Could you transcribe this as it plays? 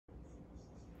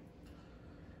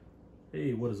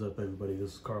Hey, what is up, everybody?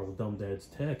 This is Carl with Dumb Dad's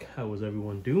Tech. How is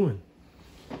everyone doing?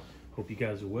 Hope you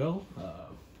guys are well.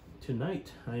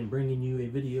 Tonight, I am bringing you a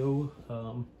video.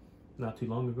 Not too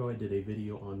long ago, I did a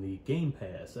video on the Game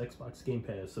Pass, Xbox Game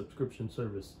Pass subscription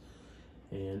service,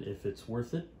 and if it's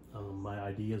worth it, my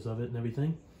ideas of it and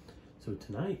everything. So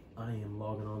tonight, I am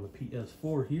logging on the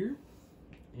PS4 here,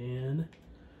 and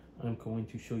I'm going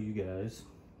to show you guys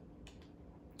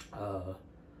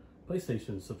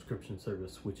PlayStation subscription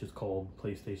service, which is called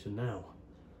PlayStation Now.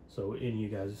 So any of you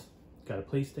guys got a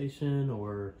PlayStation,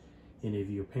 or any of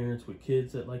your parents with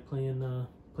kids that like playing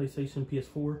PlayStation,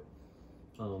 PS4,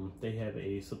 they have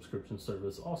a subscription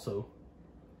service also,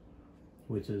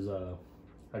 which is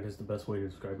I guess the best way to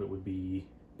describe it would be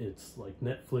it's like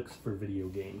Netflix for video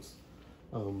games.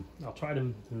 I'll try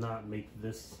to not make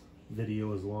this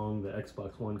video as long. The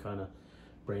Xbox One kind of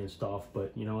branched off,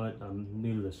 but you know what, I'm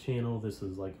new to this channel. This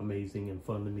is like amazing and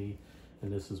fun to me,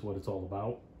 and this is what it's all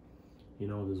about. You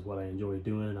know, this is what I enjoy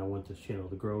doing, and I want this channel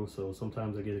to grow. So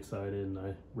sometimes I get excited and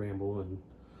I ramble, and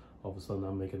all of a sudden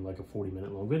I'm making like a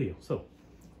 40-minute long video. So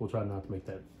we'll try not to make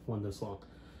that one this long.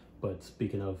 But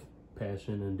speaking of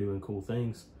passion and doing cool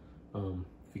things,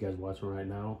 if you guys are watching right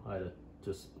now, I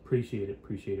just appreciate it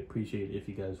if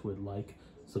you guys would like,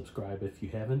 subscribe if you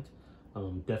haven't.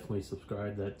 Definitely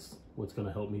subscribe. That's what's going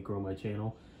to help me grow my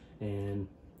channel. And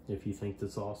if you think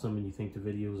that's awesome and you think the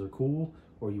videos are cool,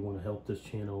 or you want to help this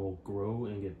channel grow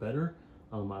and get better,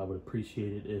 I would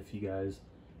appreciate it if you guys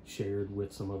shared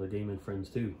with some other gaming friends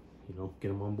too. You know, get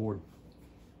them on board.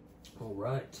 All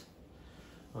right.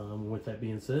 With that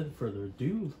being said, further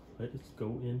ado, let's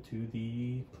go into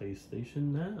the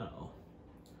PlayStation Now.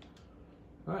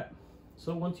 All right.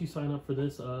 So once you sign up for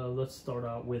this, let's start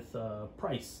out with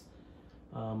price.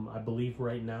 I believe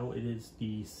right now it is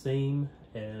the same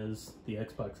as the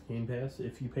Xbox Game Pass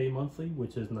if you pay monthly,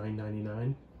 which is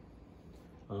 $9.99.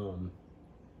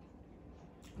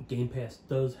 Game Pass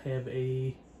does have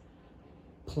a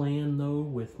plan though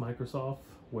with Microsoft,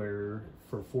 where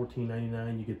for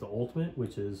 $14.99 you get the Ultimate,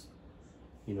 which is,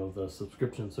 you know, the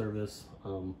subscription service,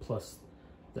 plus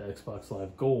the Xbox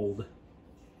Live Gold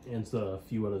and a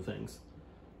few other things.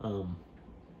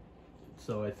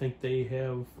 So I think they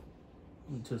have,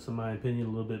 just in my opinion, a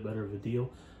little bit better of a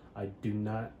deal. I do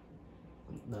not,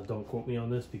 now don't quote me on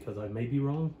this because I may be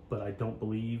wrong, but I don't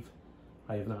believe,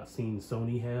 I have not seen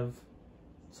Sony have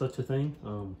such a thing.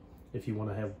 If you want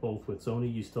to have both with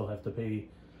Sony, you still have to pay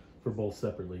for both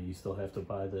separately. You still have to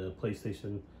buy the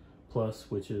PlayStation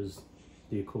Plus, which is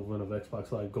the equivalent of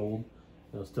Xbox Live Gold.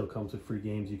 It still comes with free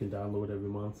games you can download every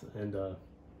month, and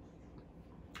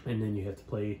then you have to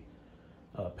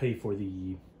pay for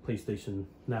the PlayStation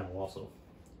Now also.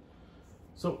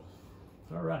 So,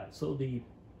 all right, so the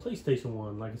PlayStation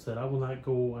one, like I said, I will not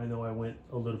go, I know I went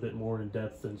a little bit more in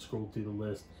depth and scrolled through the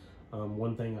list.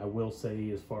 One thing I will say,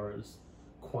 as far as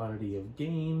quantity of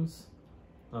games,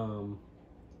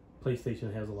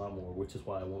 PlayStation has a lot more, which is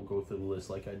why I won't go through the list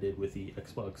like I did with the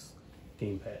Xbox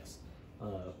Game Pass.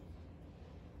 Let's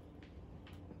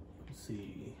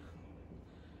see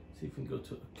if we can go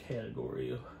to a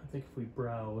category. I think if we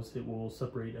browse, it will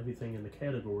separate everything into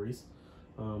categories.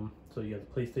 So you have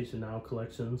the PlayStation Now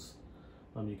collections.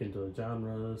 You can do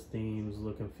genres, themes,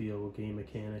 look and feel, game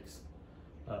mechanics.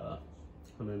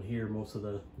 And then here, most of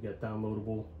you got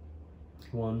downloadable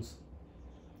ones.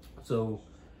 So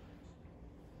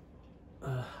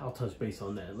I'll touch base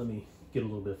on that. Let me get a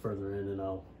little bit further in and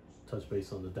I'll touch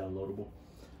base on the downloadable.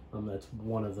 That's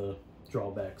one of the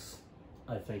drawbacks,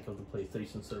 I think, of the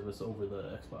PlayStation service over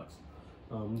the Xbox.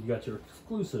 You got your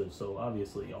exclusives, so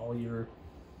obviously all your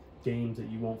games that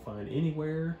you won't find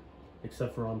anywhere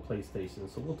except for on PlayStation.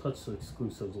 So we'll touch the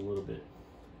exclusives a little bit.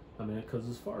 I mean, because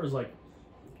as far as like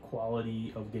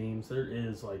quality of games, there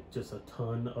is like just a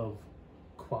ton of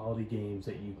quality games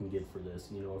that you can get for this.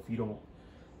 You know, if you don't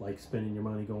like spending your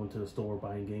money going to the store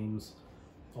buying games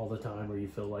all the time, or you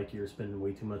feel like you're spending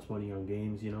way too much money on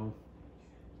games, you know,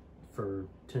 for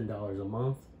 $10 a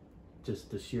month, just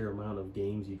the sheer amount of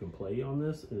games you can play on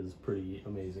this is pretty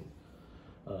amazing.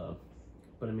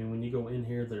 But I mean, when you go in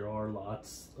here, there are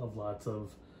lots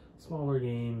of smaller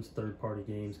games, third-party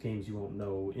games, games you won't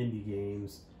know, indie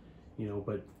games, you know,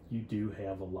 but you do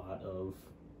have a lot of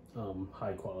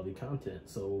high-quality content.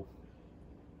 So,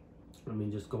 I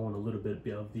mean, just going a little bit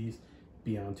of these,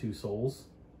 Beyond Two Souls,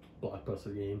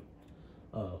 blockbuster game,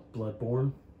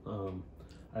 Bloodborne,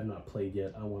 I've not played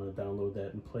yet. I want to download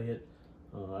that and play it.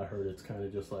 I heard it's kind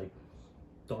of just like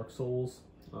Dark Souls.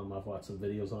 I've watched some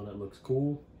videos on it. Looks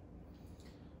cool.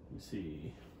 Let me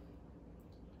see.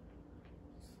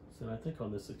 So I think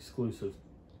on this exclusive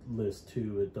list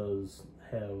too, it does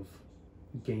have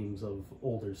games of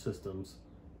older systems,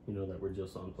 you know, that were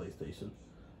just on PlayStation.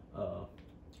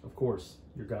 Of course,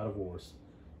 your God of Wars.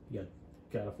 You got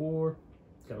God of War,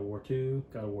 God of War 2,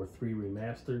 God of War 3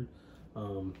 remastered.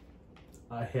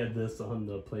 I had this on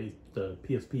the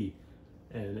PSP,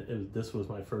 and this was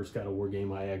my first God of War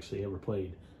game I actually ever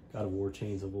played. God of War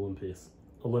Chains of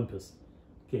Olympus.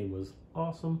 Game was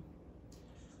awesome.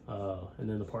 And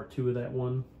then the part 2 of that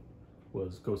one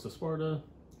was Ghost of Sparta.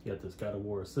 You got this God of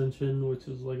War Ascension, which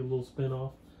is like a little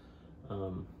spin-off.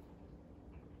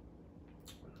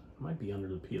 Might be under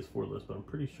the PS4 list, but I'm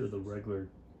pretty sure the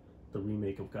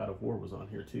remake of God of War was on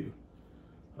here too.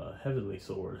 Heavenly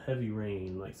Sword, Heavy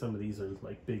Rain, like some of these are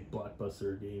like big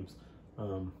blockbuster games.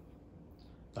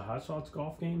 The Hot Shots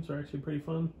golf games are actually pretty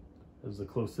fun. It was the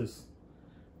closest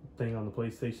thing on the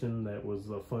PlayStation that was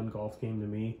a fun golf game to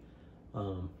me.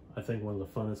 I think one of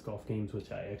the funnest golf games,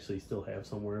 which I actually still have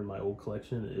somewhere in my old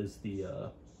collection, is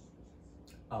the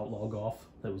Outlaw Golf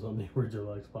that was on the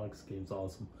original Xbox. Game's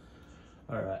awesome.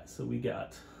 Alright, so we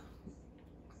got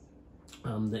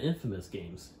the Infamous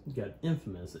games. You got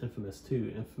Infamous, Infamous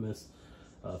 2, Infamous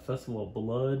Festival of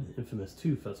Blood, Infamous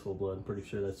 2 Festival of Blood. I'm pretty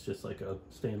sure that's just like a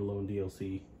standalone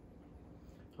DLC.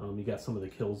 You got some of the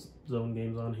Killzone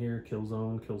games on here.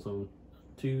 Killzone, Killzone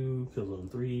 2,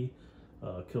 Killzone 3,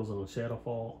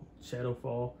 Killzone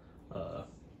Shadowfall.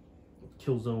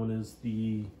 Killzone is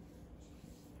the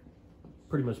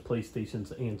pretty much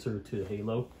PlayStation's answer to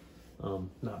Halo.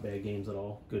 Not bad games at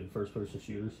all. Good first-person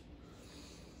shooters.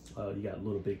 You got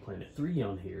Little Big Planet 3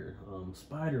 on here.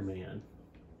 Spider-Man,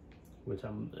 which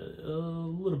I'm a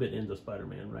little bit into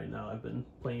Spider-Man right now. I've been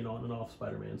playing on and off.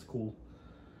 Spider-Man's cool.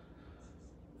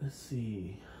 Let's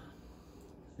see.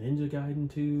 Ninja Gaiden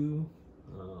 2.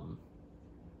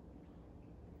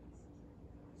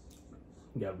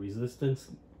 You got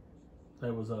Resistance.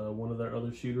 That was one of their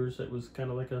other shooters that was kind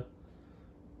of like a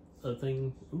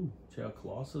thing. Ooh, Shadow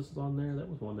Colossus is on there. That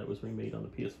was one that was remade on the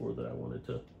PS4 that I wanted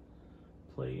to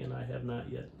play, and I have not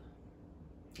yet.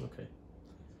 Okay.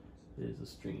 It is a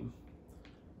stream.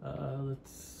 Where'd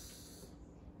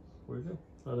it go?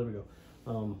 Oh, there we go.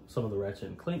 Some of the Ratchet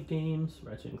and Clank games.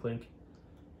 Ratchet and Clank.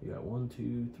 You got 1,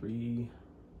 2, 3.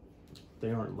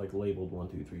 They aren't like labeled 1,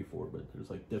 2, 3, 4, but there's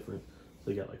like different.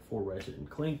 So you got like 4 Ratchet and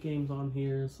Clank games on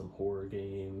here. Some horror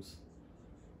games.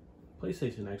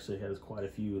 PlayStation actually has quite a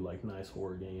few like nice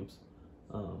horror games.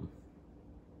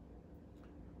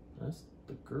 That's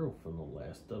the girl from The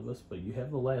Last of Us, but you have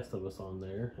The Last of Us on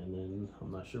there, and then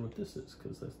I'm not sure what this is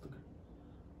because that's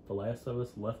the Last of Us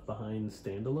Left Behind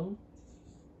standalone.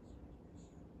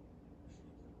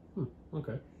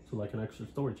 Okay, so like an extra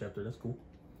story chapter. That's cool.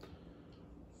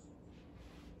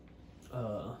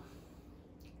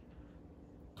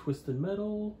 Twisted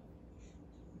Metal.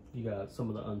 You got some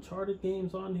of the Uncharted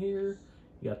games on here.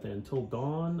 You got the Until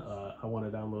Dawn. I want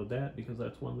to download that because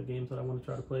that's one of the games that I want to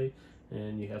try to play.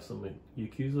 And you have some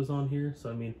Yakuza's on here. So,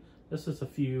 I mean, that's just a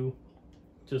few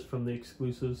just from the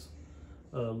exclusives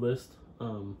list.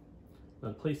 The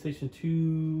PlayStation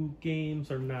 2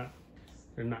 games are not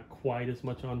quite as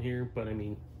much on here, but I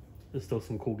mean, there's still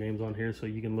some cool games on here. So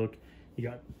you can look. You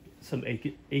got some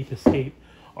Ape Escape,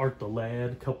 Art the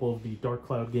Lad, a couple of the Dark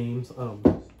Cloud games.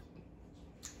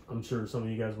 I'm sure some of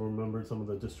you guys will remember some of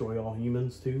the Destroy All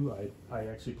Humans too. I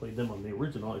actually played them on the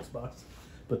original Xbox,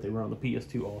 but they were on the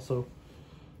PS2 also.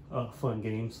 Fun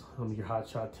games. Your Hot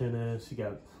Shot Tennis. You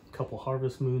got a couple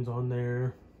Harvest Moons on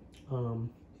there.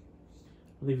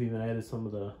 They've even added some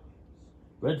of the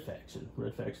Red Faction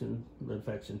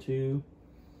 2.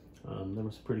 There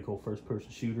was some pretty cool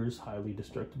first-person shooters, highly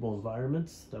destructible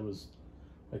environments. That was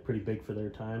like pretty big for their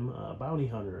time. Bounty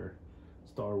Hunter,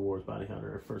 Star Wars Bounty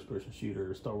Hunter, first-person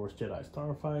shooter, Star Wars Jedi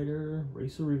Starfighter,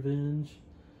 Racer Revenge.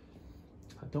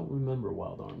 I don't remember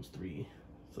Wild Arms 3.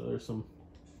 So there's some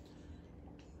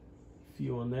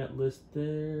few on that list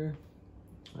there.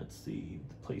 Let's see,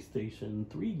 the PlayStation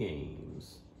 3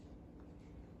 games.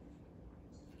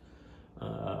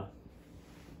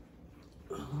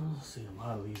 Let's see, a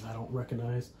lot of these I don't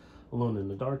recognize. Alone in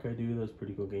the Dark I do. That's a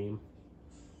pretty cool game.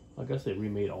 I guess they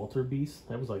remade Alter Beast.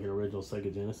 That was like an original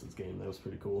Sega Genesis game. That was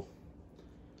pretty cool.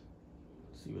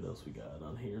 Let's see what else we got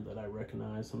on here that I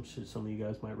recognize. I'm sure some of you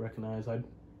guys might recognize. I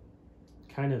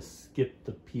kind of skipped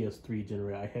the PS3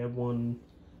 generation. I had one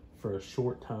for a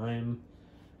short time,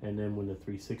 and then when the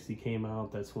 360 came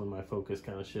out, that's when my focus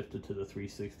kind of shifted to the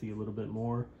 360 a little bit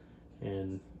more,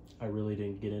 and I really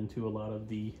didn't get into a lot of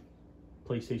the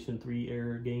PlayStation 3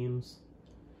 era games.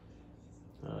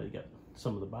 You got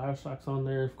some of the Bioshocks on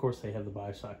there. Of course, they have the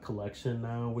Bioshock collection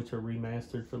now, which are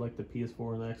remastered for like the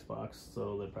PS4 and the Xbox,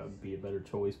 so that'd probably be a better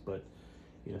choice. But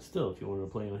you know, still, if you wanted to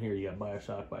play on here, you got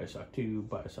Bioshock, Bioshock 2,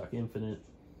 Bioshock Infinite.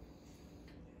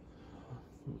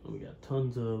 We got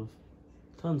tons of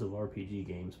RPG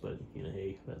games, but you know,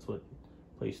 hey, that's what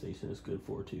PlayStation is good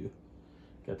for too.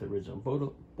 Got the original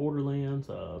Borderlands,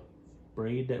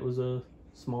 Braid, that was a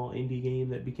small indie game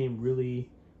that became really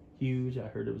huge. I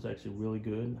heard it was actually really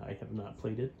good. I have not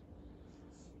played it.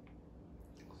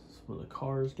 Some of the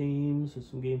Cars games, there's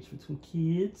some games for some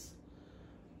kids.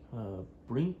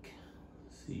 Brink,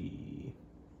 let's see,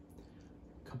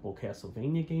 a couple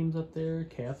Castlevania games up there.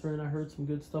 Catherine, I heard some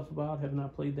good stuff about, have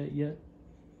not played that yet.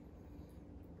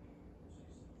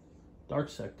 Dark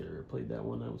Sector, played that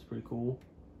one, that was pretty cool.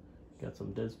 Got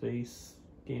some Dead Space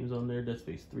games on there, Dead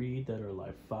Space 3, Dead or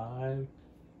Alive 5,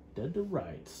 Dead to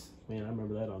Rights. Man, I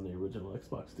remember that on the original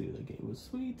Xbox too. That game was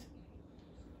sweet.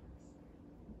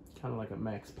 Kind of like a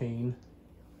Max Payne.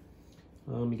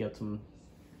 You got some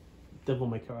Devil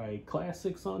May Cry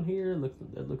classics on here.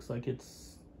 That looks like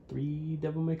it's 3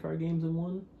 Devil May Cry games in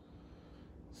one.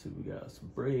 So we got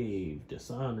some Brave,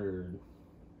 Dishonored.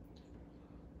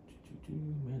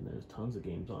 Man, there's tons of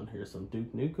games on here. Some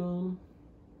Duke Nukem.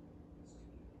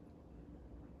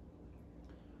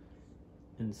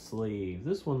 Enslaved.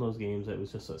 This is one of those games that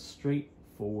was just a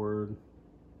straightforward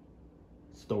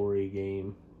story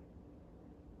game,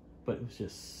 but it was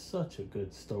just such a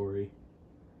good story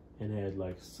and had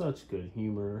like such good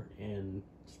humor and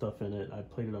stuff in it. I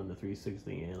played it on the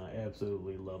 360 and I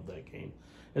absolutely love that game.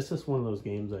 It's just one of those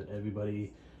games that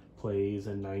everybody plays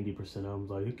and 90% of them's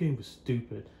like, the game was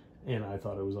stupid, and I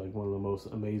thought it was like one of the most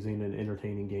amazing and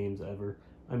entertaining games ever.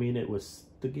 I mean,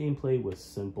 the gameplay was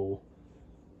simple.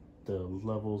 The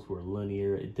levels were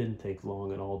linear. It didn't take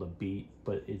long at all to beat,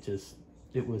 but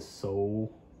it was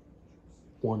so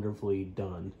wonderfully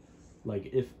done.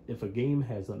 Like, if a game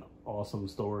has an awesome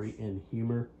story and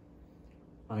humor,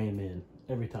 I am in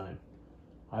every time.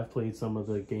 I've played some of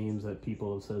the games that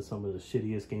people have said some of the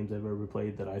shittiest games I've ever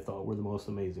played that I thought were the most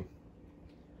amazing.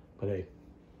 But hey,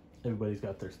 everybody's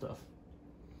got their stuff.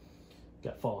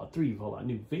 Got Fallout 3, Fallout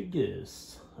New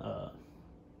Vegas,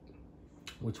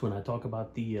 which when I talk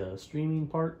about the streaming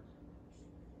part,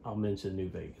 I'll mention New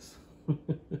Vegas.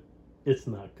 It's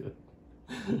not good.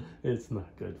 It's not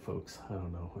good, folks. I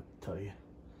don't know what to tell you.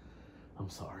 I'm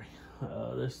sorry.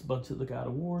 There's a bunch of the God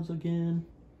of Wars again.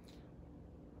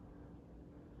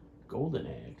 Golden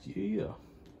Axe, yeah.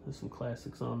 There's some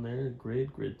classics on there.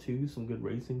 Grid 2, some good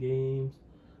racing games.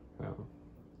 Let's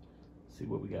see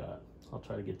what we got. I'll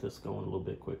try to get this going a little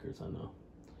bit quicker, so I know.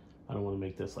 I don't want to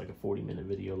make this like a 40-minute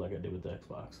video like I did with the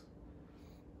Xbox.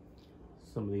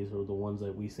 Some of these are the ones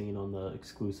that we've seen on the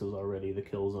exclusives already, the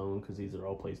Killzone, because these are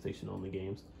all PlayStation only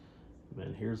games.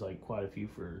 Man, here's like quite a few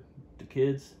for the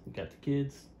kids. You got the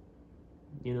kids,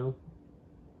 you know,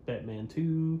 Batman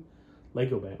 2,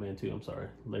 Lego Batman 2, I'm sorry,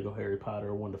 Lego Harry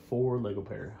Potter 1 to 4, Lego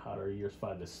Harry Potter years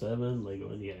 5 to 7,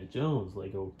 Lego Indiana Jones,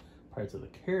 Lego Pirates of the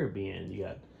Caribbean. You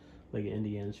got Lego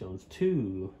Indiana Jones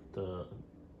 2, the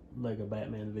Lego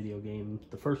Batman video game,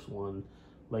 the first one,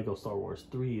 Lego Star Wars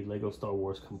 3, Lego Star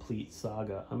Wars Complete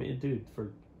Saga. I mean, dude,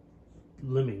 for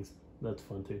Lemmings, that's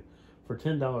fun too. For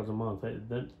 $10 a month,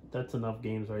 that's enough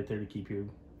games right there to keep your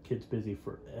kids busy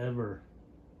forever.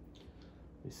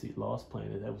 You see Lost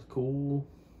Planet, that was cool.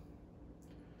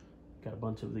 Got a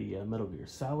bunch of the Metal Gear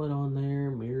Solid on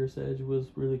there. Mirror's Edge was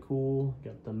really cool.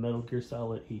 Got the Metal Gear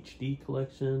Solid HD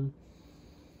collection.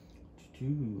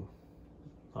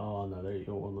 Oh, no, there you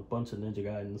go. A bunch of Ninja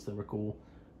Gaidens that were cool.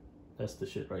 That's the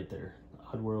shit right there.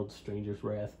 Oddworld, Stranger's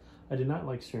Wrath. I did not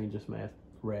like Stranger's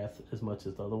Wrath as much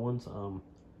as the other ones.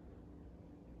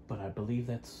 But I believe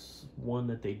that's one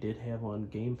that they did have on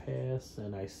Game Pass,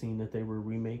 and I seen that they were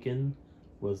remaking,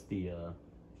 was the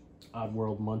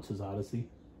Oddworld Munch's Odyssey.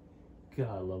 God,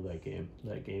 I love that game.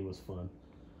 That game was fun.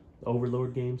 The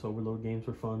Overlord games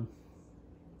were fun.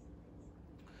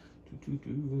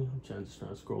 I'm just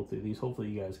trying to scroll through these. Hopefully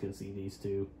you guys can see these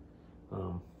too.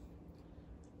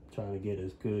 Trying to get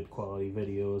as good quality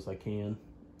video as I can.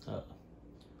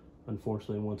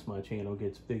 Unfortunately, once my channel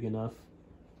gets big enough,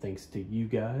 thanks to you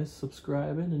guys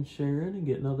subscribing and sharing and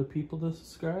getting other people to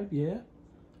subscribe, yeah.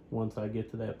 Once I get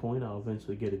to that point, I'll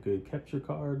eventually get a good capture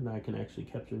card and I can actually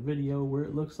capture video where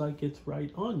it looks like it's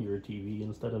right on your TV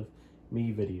instead of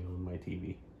me videoing my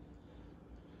TV.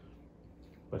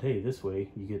 But hey, this way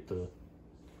you get the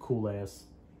cool ass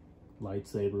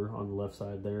lightsaber on the left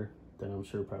side there that I'm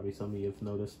sure probably some of you have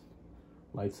noticed.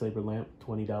 Lightsaber lamp,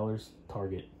 $20,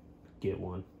 Target, get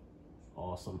one.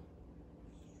 Awesome.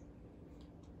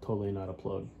 Totally not a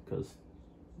plug because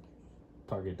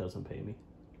Target doesn't pay me.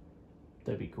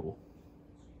 That'd be cool.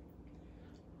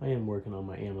 I am working on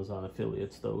my Amazon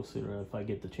affiliates though. Sooner if I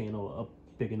get the channel up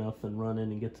big enough and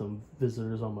running and get some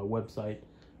visitors on my website,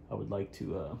 I would like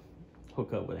to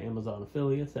hook up with Amazon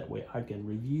affiliates. That way I can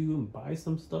review and buy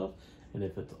some stuff, and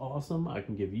if it's awesome, I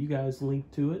can give you guys a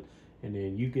link to it, and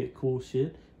then you get cool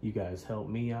shit. You guys help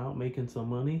me out making some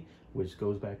money, which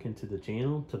goes back into the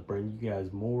channel to bring you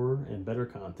guys more and better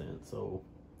content. So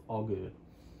all good.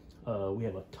 We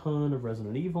have a ton of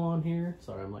Resident Evil on here.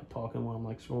 Sorry, I'm like talking while I'm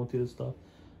like scrolling through this stuff.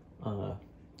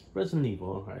 Resident Evil,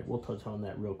 all right, we'll touch on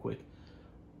that real quick.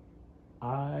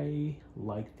 I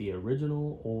like the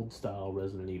original old style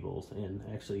Resident Evils, and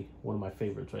actually one of my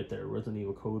favorites right there, Resident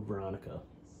Evil Code Veronica,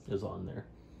 is on there.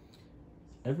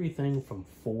 Everything from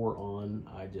 4 on,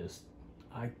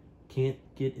 I can't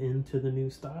get into the new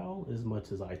style as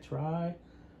much as I try.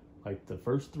 Like the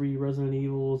first 3 Resident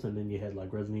Evils, and then you had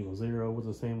like Resident Evil 0 was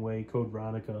the same way, Code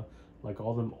Veronica, like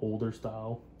all them older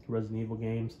style Resident Evil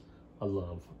games, I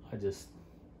love.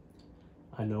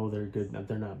 I know they're good,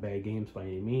 they're not bad games by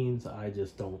any means, I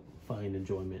just don't find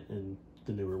enjoyment in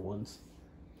the newer ones.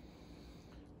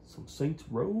 Some Saints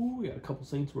Row, we got a couple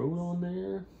Saints Row on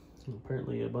there.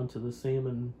 Apparently a bunch of the Sam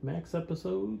and Max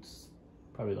episodes,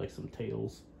 probably like some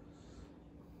Tales.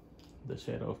 The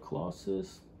Shadow of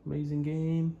Colossus, amazing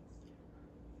game.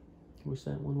 Wish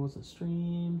that one wasn't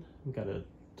streamed. We got a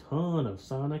ton of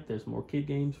Sonic. There's more kid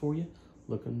games for you.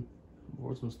 Looking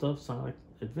for some stuff. Sonic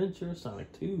Adventure,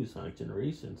 Sonic 2, Sonic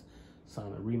Generations,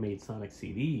 Sonic remade Sonic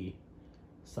CD,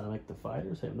 Sonic the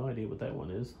Fighters. I have no idea what that one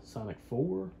is. Sonic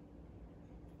 4.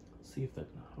 Let's see if that.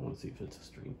 I want to see if it's a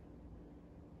stream.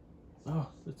 Oh,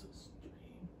 it's a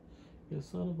stream. You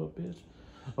son of a bitch.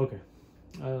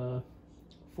 Okay.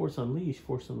 Force Unleashed,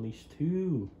 Force Unleashed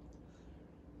 2.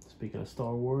 Speaking of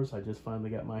Star Wars, I just finally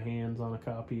got my hands on a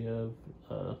copy of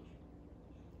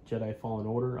Jedi Fallen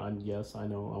Order. Yes, I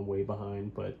know I'm way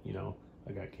behind, but you know,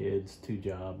 I got kids, 2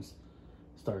 jobs,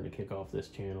 starting to kick off this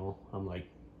channel. I'm like,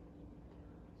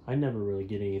 I never really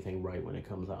get anything right when it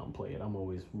comes out and play it. I'm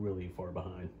always really far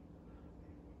behind.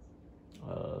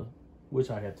 Which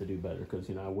I have to do better, because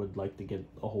you know, I would like to get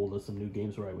a hold of some new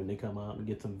games right when they come out and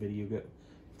get some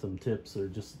some tips, or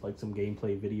just like some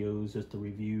gameplay videos just to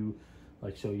review,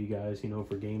 like show you guys, you know,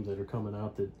 for games that are coming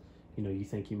out that, you know, you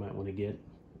think you might want to get.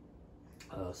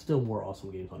 Still more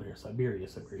awesome games on here. Siberia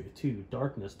 2,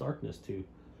 Darkness 2.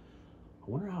 I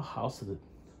wonder how House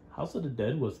of the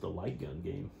Dead was the light gun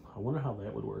game. I wonder how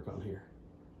that would work on here,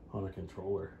 on a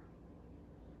controller.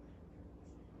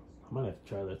 I might have to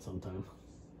try that sometime.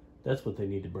 That's what they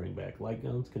need to bring back. Light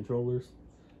guns, controllers.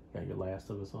 Got your Last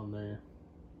of Us on there.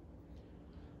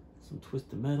 Some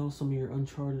Twisted Metal, some of your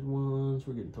Uncharted ones.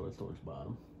 We're getting towards the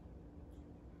bottom.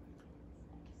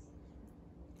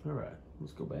 Alright,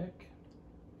 let's go back.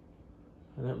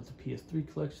 And that was the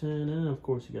PS3 collection, and of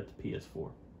course you got the PS4.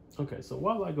 Okay, so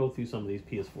while I go through some of these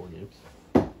PS4 games,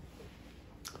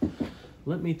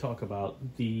 let me talk about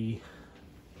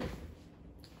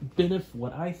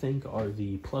what I think are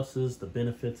the pluses, the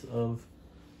benefits of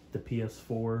the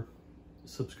PS4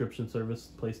 subscription service,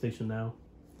 PlayStation Now,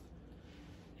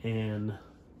 and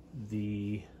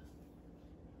the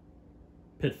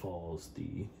pitfalls,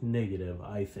 the negative,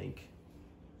 I think,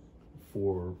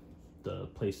 for the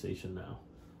PlayStation Now.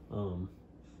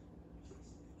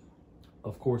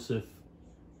 Of course, if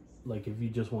you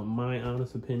just want my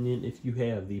honest opinion, if you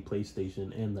have the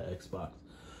PlayStation and the Xbox,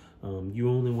 you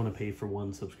only want to pay for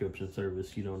one subscription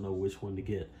service. You don't know which one to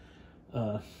get.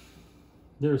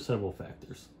 There are several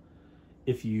factors.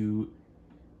 If you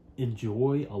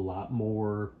enjoy a lot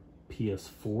more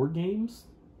PS4 games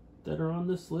that are on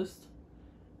this list,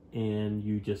 and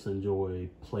you just enjoy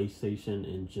PlayStation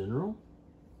in general,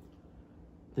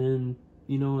 then,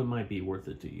 you know, it might be worth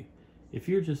it to you. If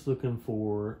you're just looking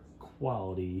for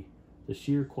quality, the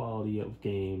sheer quality of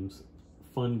games,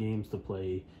 fun games to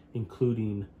play,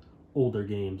 including older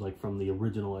games like from the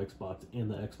original Xbox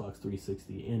and the Xbox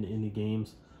 360 and indie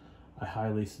games, I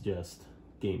highly suggest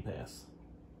Game Pass.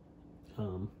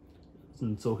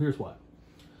 And so here's why.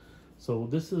 So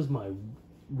this is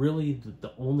really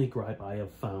the only gripe I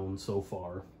have found so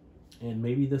far, and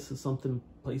maybe this is something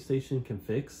PlayStation can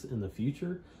fix in the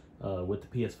future with the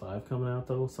PS5 coming out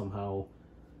though. Somehow,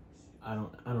 I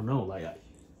don't know. Like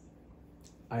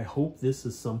I hope this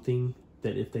is something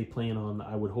that if they plan on,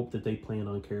 I would hope that they plan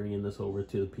on carrying this over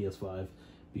to the PS5,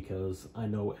 because I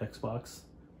know Xbox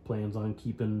plans on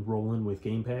keeping rolling with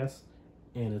Game Pass,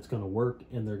 and it's going to work,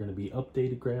 and they're going to be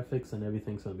updated graphics, and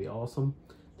everything's going to be awesome.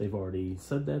 They've already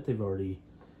said that. They've already,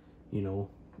 you know,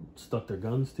 stuck their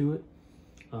guns to it.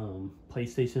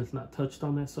 PlayStation's not touched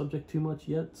on that subject too much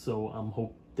yet, so I'm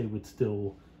hope they would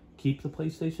still keep the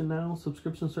PlayStation Now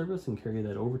subscription service and carry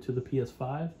that over to the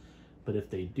PS5. But if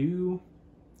they do,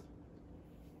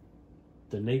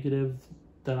 the negative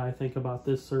that I think about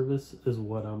this service is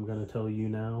what I'm going to tell you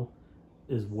now,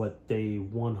 is what they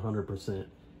 100%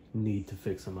 need to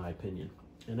fix, in my opinion.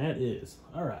 And that is,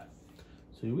 all right,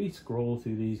 so we scroll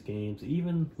through these games.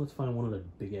 Even, let's find one of the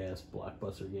big ass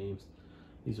blockbuster games.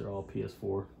 These are all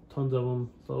PS4, tons of them.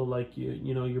 So like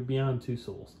you know, you're beyond Two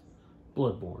Souls,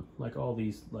 Bloodborne, like all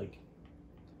these like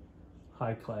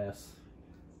high class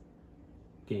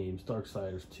games.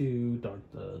 Darksiders 2,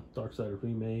 Darksiders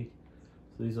Remake.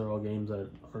 So these are all games that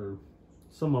are,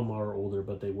 some of them are older,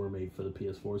 but they were made for the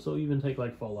PS4. So even take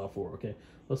like Fallout 4. Okay,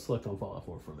 let's select on Fallout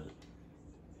 4 for a minute.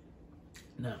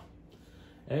 Now,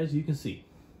 as you can see,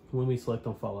 when we select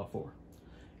on Fallout 4,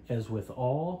 as with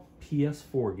all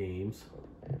PS4 games,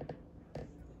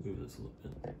 move this a little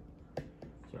bit.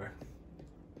 Sorry.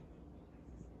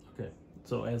 Okay,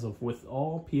 so as of with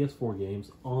all PS4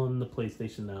 games on the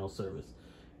PlayStation Now service,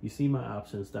 you see my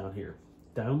options down here.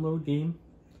 Download game,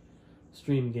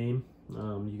 stream game.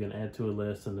 You can add to a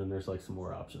list, and then there's like some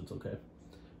more options, okay?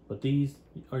 But these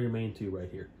are your main two right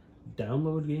here.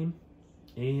 Download game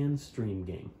and stream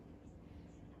game.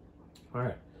 All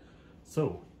right,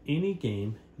 so any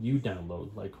game you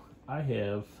download, like I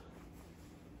have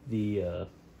the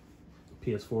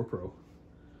PS4 Pro.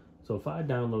 So if I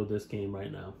download this game right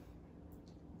now,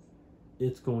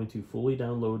 it's going to fully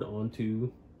download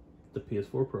onto the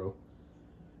PS4 Pro.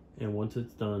 And once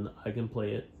it's done, I can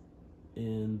play it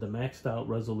in the maxed out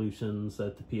resolutions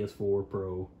that the PS4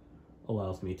 Pro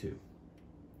allows me to.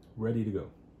 Ready to go.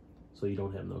 So you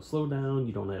don't have no slowdown,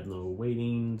 you don't have no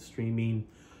waiting, streaming.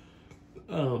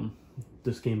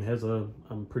 This game has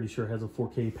I'm pretty sure has a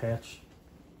 4K patch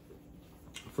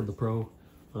for the Pro.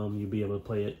 You'll be able to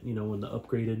play it, you know, in the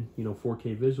upgraded, you know,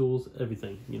 4K visuals,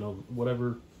 everything, you know,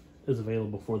 whatever is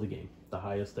available for the game. The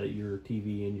highest that your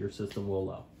TV and your system will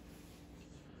allow.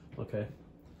 Okay.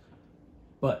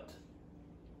 But,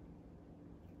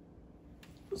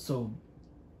 so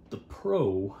the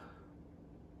Pro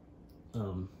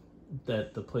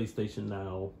that the PlayStation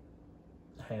Now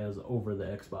has over the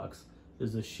Xbox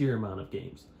is the sheer amount of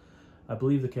games. I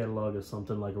believe the catalog is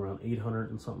something like around 800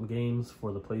 and something games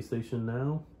for the PlayStation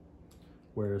Now,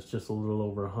 where it's just a little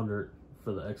over 100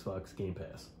 for the Xbox Game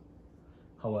Pass.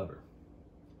 However,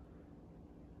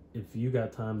 if you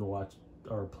got time to watch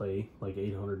or play like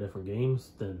 800 different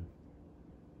games, then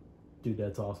dude,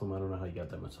 that's awesome. I don't know how you got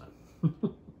that much time.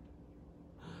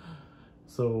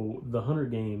 So the 100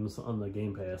 games on the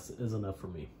Game Pass is enough for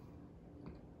me.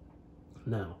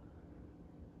 Now,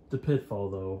 the pitfall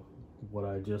though, what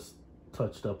I just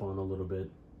touched up on a little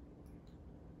bit,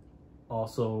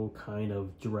 also kind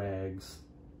of drags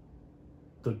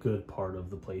the good part of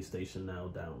the PlayStation Now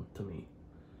down to me.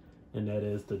 And that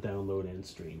is the download and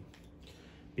stream.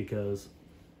 Because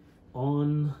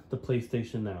on the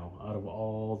PlayStation Now, out of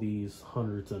all these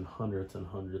hundreds and hundreds and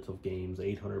hundreds of games,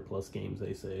 800 plus games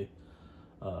they say,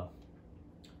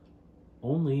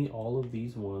 only all of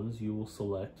these ones you will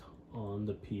select on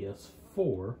the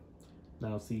PS4.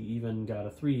 Now see, even God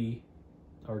of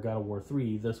War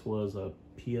 3, this was a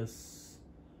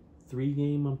PS3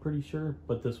 game, I'm pretty sure,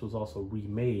 but this was also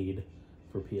remade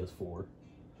for PS4.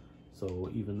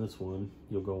 So even this one,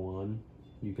 you'll go on,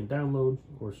 you can download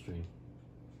or stream.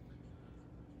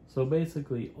 So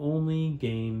basically, only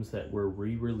games that were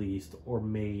re-released or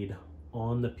made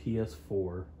on the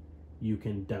PS4, you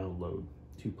can download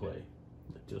to play.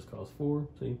 It just costs $4,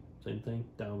 see, same thing,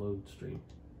 download, stream.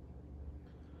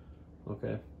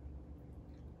 Okay.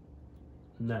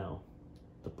 Now,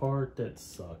 the part that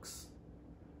sucks,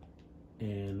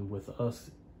 and with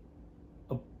us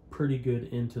pretty good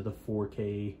into the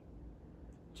 4K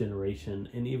generation,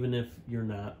 and even if you're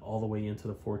not all the way into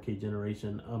the 4K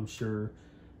generation, I'm sure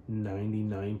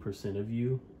 99% of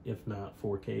you, if not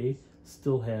 4K,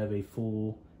 still have a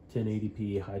full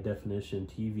 1080p high definition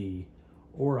TV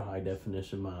or a high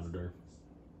definition monitor,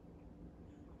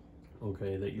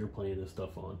 okay, that you're playing this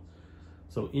stuff on.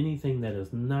 So anything that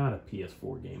is not a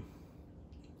PS4 game,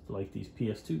 like these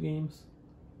PS2 games,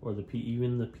 or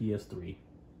even the PS3,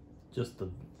 just the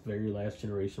very last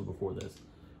generation before this,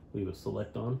 we would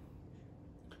select on,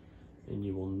 and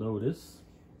you will notice,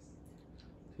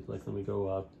 like, let me go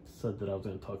up, said that I was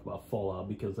going to talk about Fallout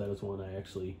because that is one I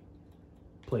actually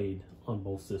played on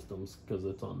both systems because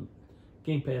it's on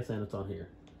Game Pass and it's on here.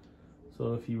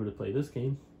 So if you were to play this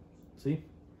game, see,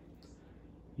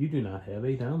 you do not have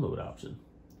a download option.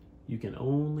 You can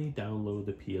only download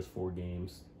the PS4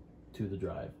 games to the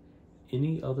drive.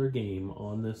 Any other game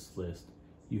on this list,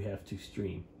 you have to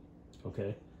stream.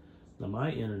 Okay? Now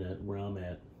my internet where I'm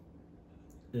at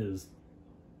is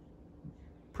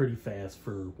pretty fast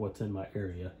for what's in my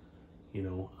area. You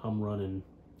know, I'm running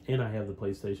and I have the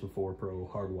PlayStation 4 Pro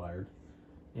hardwired,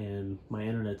 and my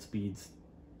internet speeds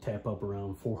tap up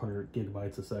around 400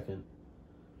 gigabytes a second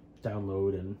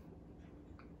download, and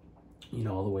you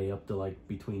know, all the way up to like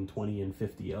between 20 and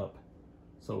 50 up.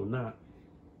 So not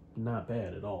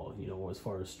bad at all. You know, as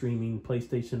far as streaming,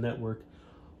 PlayStation Network,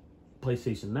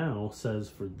 PlayStation Now says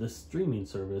for this streaming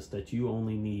service that you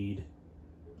only need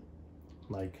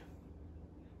like,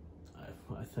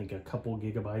 I think a couple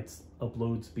gigabytes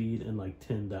upload speed and like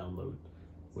 10 download,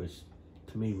 which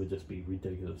to me would just be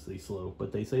ridiculously slow,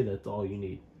 but they say that's all you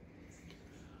need.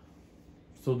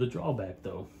 So the drawback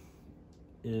though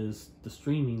is the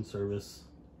streaming service,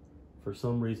 for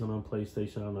some reason on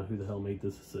PlayStation, I don't know who the hell made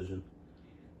this decision,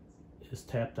 is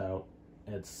tapped out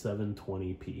at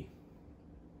 720p.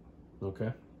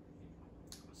 Okay?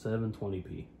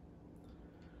 720p.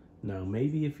 Now,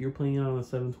 maybe if you're playing on a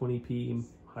 720p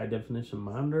high definition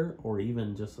monitor, or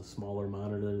even just a smaller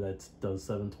monitor that does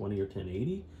 720 or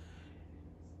 1080,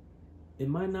 it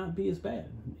might not be as bad.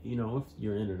 You know, if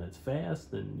your internet's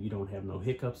fast and you don't have no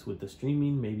hiccups with the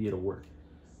streaming, maybe it'll work.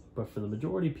 But for the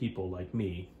majority of people like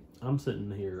me, I'm sitting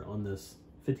here on this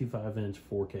 55-inch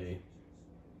 4K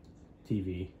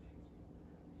TV,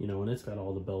 you know, and it's got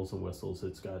all the bells and whistles.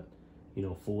 It's got, you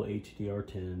know, full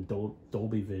HDR10,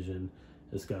 Dolby Vision.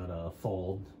 It's got a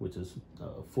FALD, which is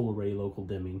full array local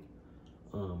dimming.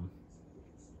 You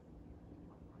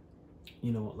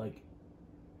know, like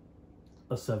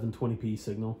a 720p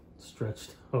signal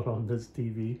stretched out on this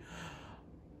TV.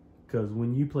 Because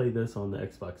when you play this on the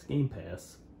Xbox Game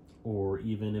Pass, or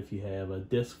even if you have a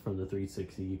disc from the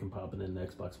 360, you can pop it in the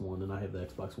Xbox One, and I have the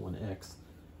Xbox One X.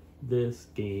 This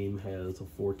game has a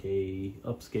 4K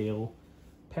upscale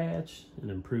patch and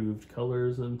improved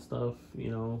colors and stuff, you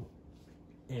know,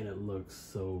 and it looks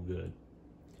so good.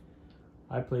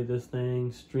 I play this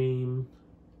thing stream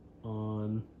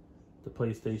on the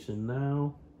PlayStation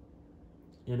Now,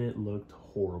 and it looked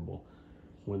horrible.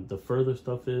 When the further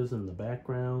stuff is in the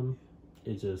background,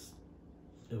 it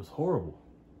was horrible.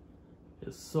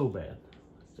 It's so bad.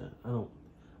 I don't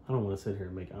want to sit here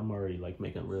and I'm already like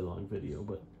making a really long video,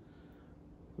 but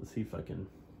let's see if I can.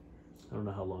 I don't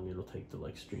know how long it'll take to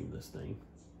like stream this thing.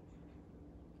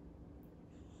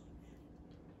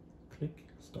 Click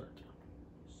start.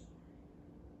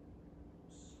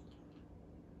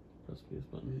 Press PS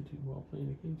button YouTube while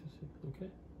playing a game.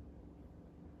 Okay.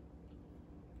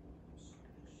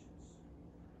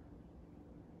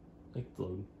 Like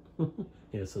load.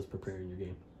 Yeah, it says preparing your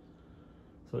game.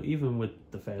 So even with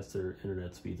the faster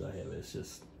internet speeds I have, it's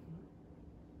just,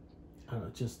 I don't know,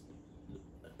 just,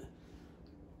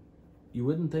 you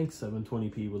wouldn't think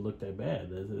 720p would look that bad.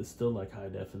 It's still like high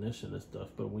definition and stuff,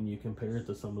 but when you compare it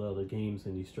to some of the other games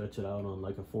and you stretch it out on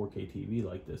like a 4K TV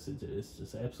like this, it's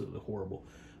just absolutely horrible.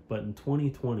 But in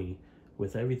 2020,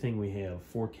 with everything we have,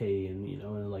 4K, and you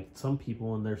know, and like some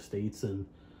people in their states and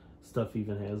stuff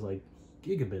even has like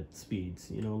gigabit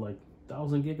speeds, you know, like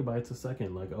 1,000 gigabytes a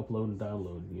second, like upload and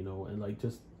download, you know, and like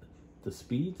just the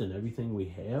speeds and everything we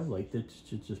have, like there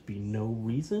should just be no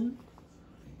reason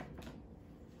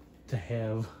to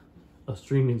have a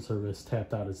streaming service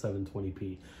tapped out at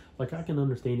 720p. Like I can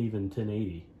understand even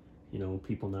 1080, you know,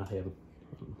 people not having,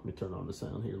 let me turn on the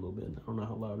sound here a little bit. I don't know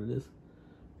how loud it is,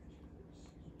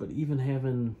 but even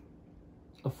having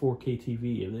a 4K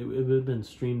TV, if it had been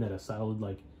streamed at a solid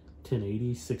like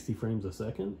 1080, 60 frames a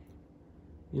second,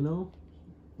 you know,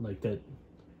 like that,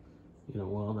 you know,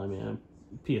 well, I mean,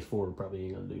 PS4 probably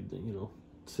ain't gonna do, you know,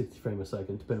 60 frames a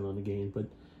second, depending on the game, but,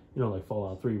 you know, like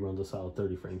Fallout 3 runs a solid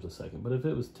 30 frames a second, but if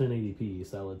it was 1080p,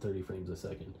 solid 30 frames a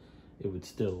second, it would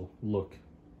still look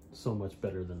so much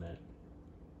better than that.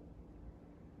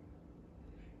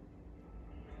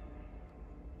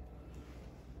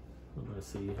 Let's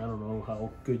see, I don't know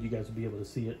how good you guys will be able to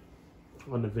see it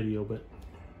on the video, but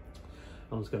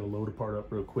I'm just gonna load a part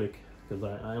up real quick, because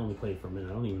I only played for a minute.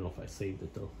 I don't even know if I saved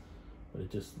it though, but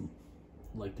it just,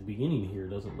 like the beginning here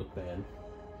doesn't look bad.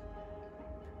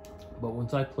 But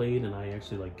once I played and I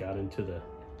actually like got into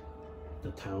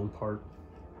the town part,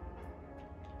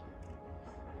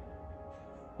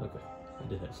 okay, I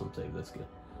did have some save, that's good.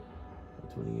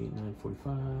 28, 945,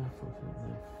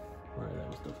 459. Alright, that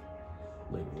was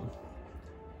the later one.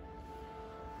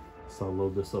 So I'll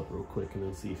load this up real quick and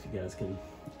then see if you guys can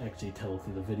actually tell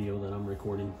through the video that I'm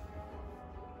recording.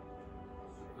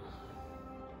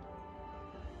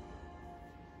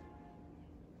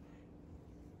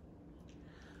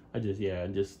 I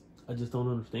just don't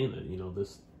understand it, you know,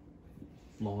 this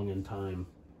long in time,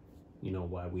 you know,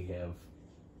 why we have,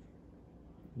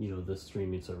 you know, this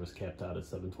streaming service capped out at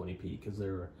 720p, because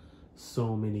there are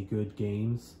so many good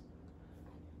games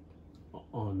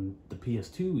on the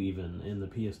PS2 even and the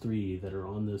PS3 that are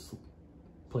on this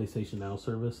PlayStation Now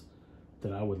service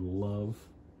that I would love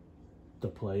to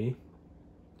play,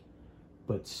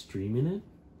 but streaming it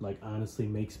like honestly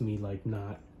makes me like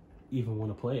not even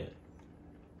want to play it.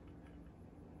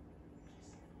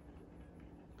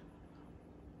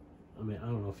 I mean, I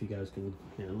don't know if you guys can.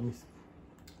 Here, let me see.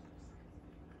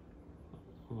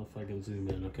 I don't know if I can zoom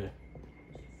in. Okay.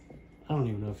 I don't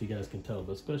even know if you guys can tell,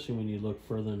 but especially when you look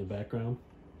further in the background,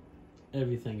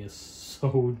 everything is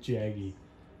so jaggy.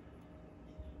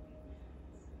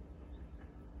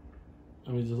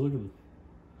 I mean, just look at.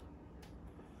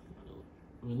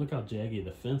 I mean, look how jaggy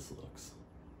the fence looks.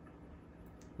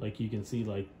 Like you can see,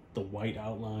 like the white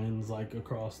outlines, like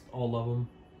across all of them.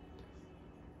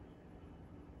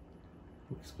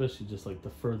 Especially just like the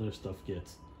further stuff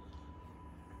gets.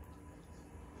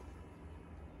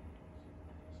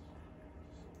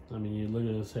 I mean, you look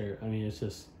at this hair. I mean, it's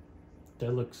just,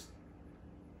 that looks,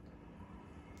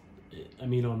 I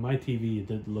mean, on my TV,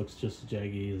 that looks just as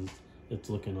jaggy as it's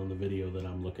looking on the video that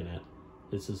I'm looking at.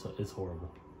 It's just, it's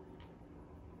horrible.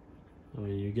 I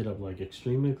mean, you get up like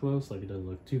extremely close, like it doesn't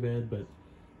look too bad, but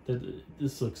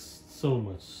this looks so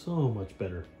much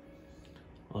better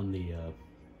on the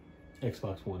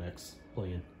Xbox One X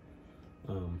playing.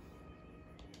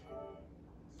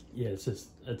 Yeah, it's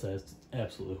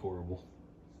absolutely horrible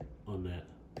on that.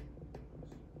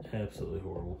 Absolutely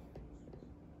horrible.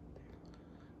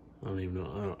 I don't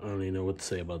even know what to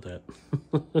say about that.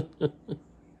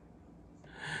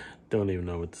 Don't even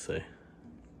know what to say.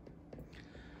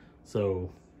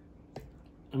 So,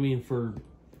 I mean,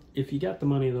 if you got the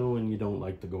money though and you don't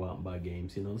like to go out and buy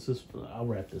games, you know, I'll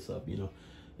wrap this up, you know.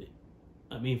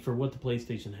 I mean, for what the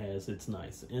PlayStation has, it's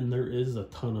nice. And there is a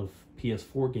ton of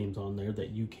PS4 games on there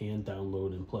that you can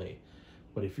download and play.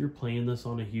 But if you're playing this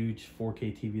on a huge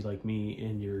 4K TV like me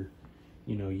and you're,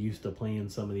 you know, used to playing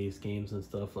some of these games and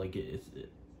stuff, like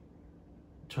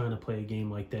trying to play a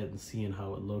game like that and seeing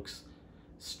how it looks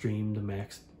streamed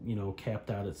max, you know,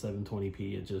 capped out at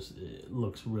 720p, it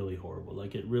looks really horrible.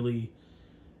 Like it really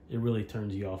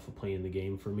turns you off of playing the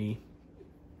game for me.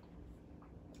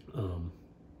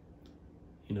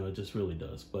 You know, it just really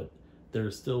does. But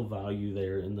there's still value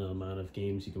there in the amount of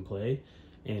games you can play.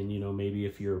 And, you know, maybe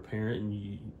if you're a parent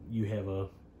and you have a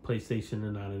PlayStation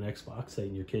and not an Xbox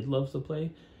and your kid loves to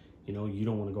play, you know, you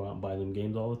don't want to go out and buy them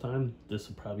games all the time, this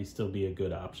would probably still be a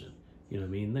good option. You know what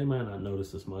I mean? They might not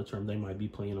notice as much, or they might be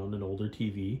playing on an older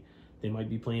TV. They might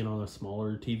be playing on a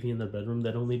smaller TV in their bedroom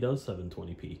that only does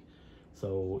 720p.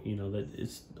 So, you know,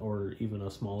 or even a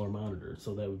smaller monitor.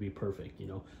 So that would be perfect, you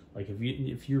know. Like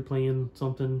if you're playing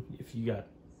something, if you got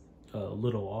a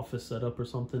little office setup or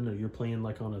something, or you're playing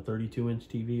like on a 32-inch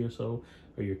TV or so,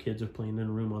 or your kids are playing in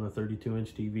a room on a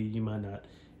 32-inch TV, you might not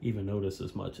even notice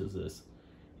as much as this,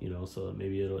 you know. So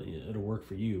maybe it'll work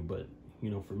for you, but you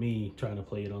know, for me, trying to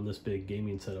play it on this big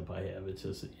gaming setup I have, it's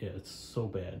just, yeah, it's so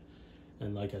bad.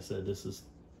 And like I said, this is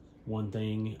one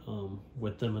thing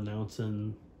with them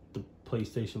announcing the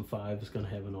PlayStation 5 is going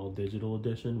to have an all digital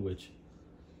edition, which,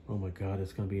 oh my god,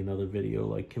 it's going to be another video.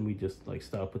 Like, can we just like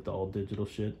stop with the all digital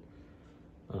shit?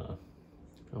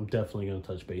 I'm definitely going to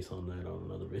touch base on that on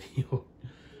another video.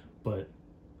 But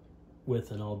with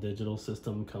an all digital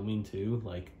system coming too,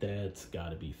 like that's got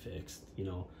to be fixed, you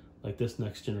know. Like this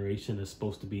next generation is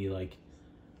supposed to be like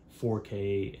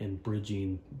 4K and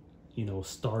bridging, you know,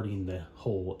 starting the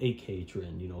whole 8K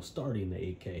trend, you know, starting the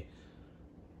 8K.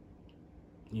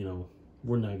 You know,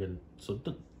 we're not going to, so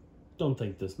don't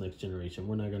think this next generation,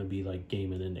 we're not going to be like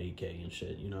gaming in 8K and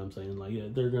shit, you know what I'm saying?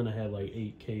 Like they're going to have like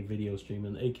 8K video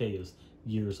streaming. 8K is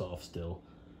years off still.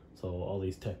 So all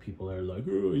these tech people are like,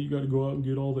 oh, you got to go out and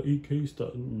get all the 8K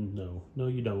stuff. No,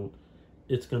 you don't.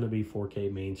 It's going to be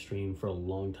 4K mainstream for a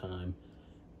long time.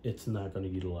 It's not going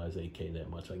to utilize 8K that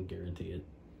much, I can guarantee it.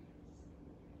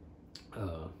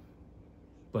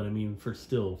 But I mean,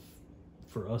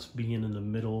 for us being in the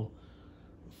middle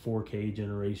 4K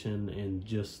generation and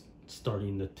just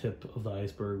starting the tip of the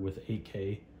iceberg with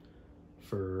 8K,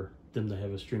 for them to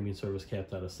have a streaming service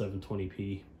capped out of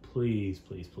 720p, please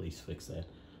fix that.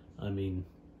 I mean,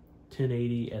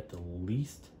 1080 at the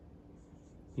least,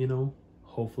 you know.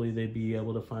 Hopefully they'd be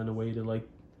able to find a way to like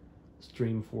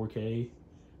stream 4K,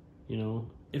 you know,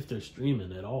 if they're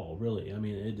streaming at all, really. I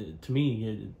mean, to me,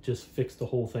 it just fixed the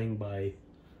whole thing by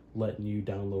letting you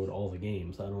download all the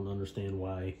games. I don't understand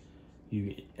why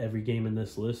every game in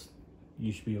this list,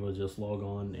 you should be able to just log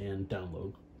on and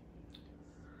download.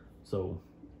 So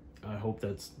I hope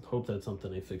that's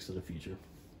something they fix in the future.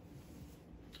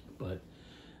 But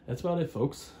that's about it,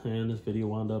 folks. And this video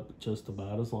wound up just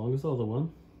about as long as the other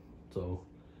one. So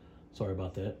Sorry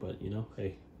about that, but you know,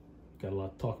 hey, got a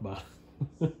lot to talk about.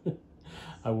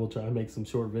 I will try to make some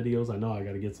short videos. I know I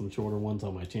got to get some shorter ones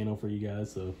on my channel for you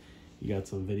guys, so you got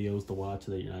some videos to watch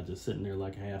that you're not just sitting there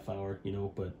like a half hour, you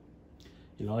know. But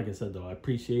you know, like I said though, I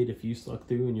appreciate if you stuck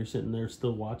through and you're sitting there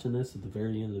still watching this at the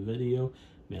very end of the video.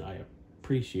 Man, I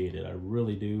appreciate it. I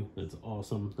really do. That's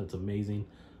awesome. That's amazing.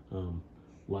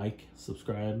 Like,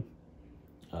 subscribe,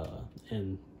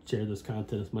 and share this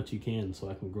content as much as you can so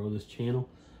I can grow this channel.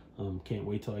 Can't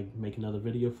wait till I make another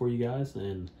video for you guys.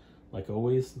 And like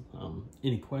always,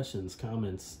 any questions,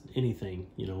 comments, anything,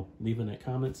 you know, leave in that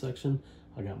comment section.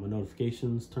 I got my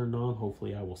notifications turned on.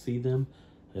 Hopefully I will see them.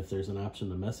 If there's an option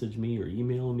to message me or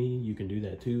email me, you can do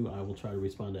that too. I will try to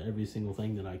respond to every single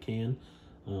thing that I can,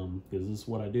 because this is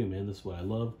what I do, man. This is what I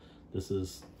love. This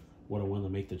is what I want to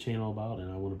make the channel about,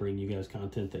 and I want to bring you guys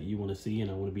content that you want to see, and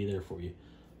I want to be there for you.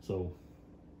 So,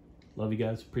 love you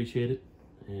guys, appreciate it,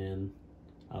 and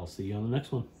I'll see you on the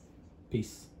next one.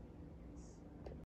 Peace.